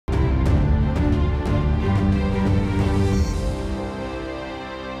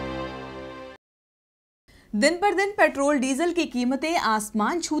दिन पर दिन पेट्रोल डीजल की कीमतें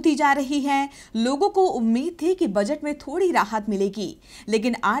आसमान छूती जा रही हैं। लोगों को उम्मीद थी कि बजट में थोड़ी राहत मिलेगी,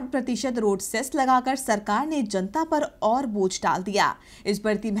 लेकिन 8% रोड सेस लगाकर सरकार ने जनता पर और बोझ डाल दिया। इस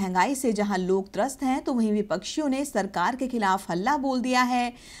बढ़ती महंगाई से जहां लोग त्रस्त हैं, तो वहीं विपक्षियों ने सरकार के खिलाफ हल्ला बोल दिया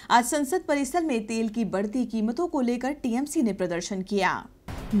है। आज संसद परिसर में तेल की बढ़ती कीमतों को लेकर टीएमसी ने प्रदर्शन किया।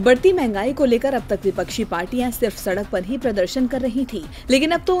 बढ़ती महंगाई को लेकर अब तक विपक्षी पार्टियां सिर्फ सड़क पर ही प्रदर्शन कर रही थी,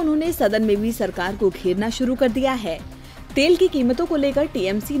 लेकिन अब तो उन्होंने सदन में भी सरकार को घेरना शुरू कर दिया है। तेल की कीमतों को लेकर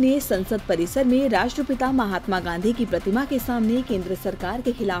टीएमसी ने संसद परिसर में राष्ट्रपिता महात्मा गांधी की प्रतिमा के सामने केंद्र सरकार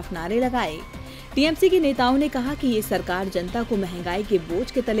के खिलाफ नारे लगाए। टीएमसी के नेताओं ने कहा कि ये सरकार जनता को महंगाई के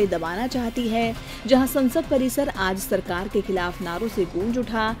बोझ के तले दबाना चाहती है। जहां संसद परिसर आज सरकार के खिलाफ नारों से गूंज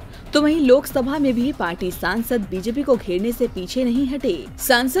उठा, तो वहीं लोकसभा में भी पार्टी सांसद बीजेपी को घेरने से पीछे नहीं हटे।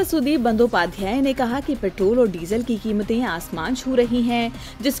 सांसद सुदीप बंदोपाध्याय ने कहा कि पेट्रोल और डीजल की कीमतें आसमान छू रही हैं,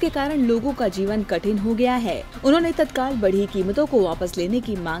 जिसके कारण लोगों का जीवन कठिन हो गया है। उन्होंने तत्काल बढ़ी कीमतों को वापस लेने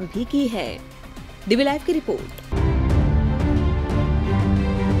की मांग भी की है। DBLIVE की रिपोर्ट।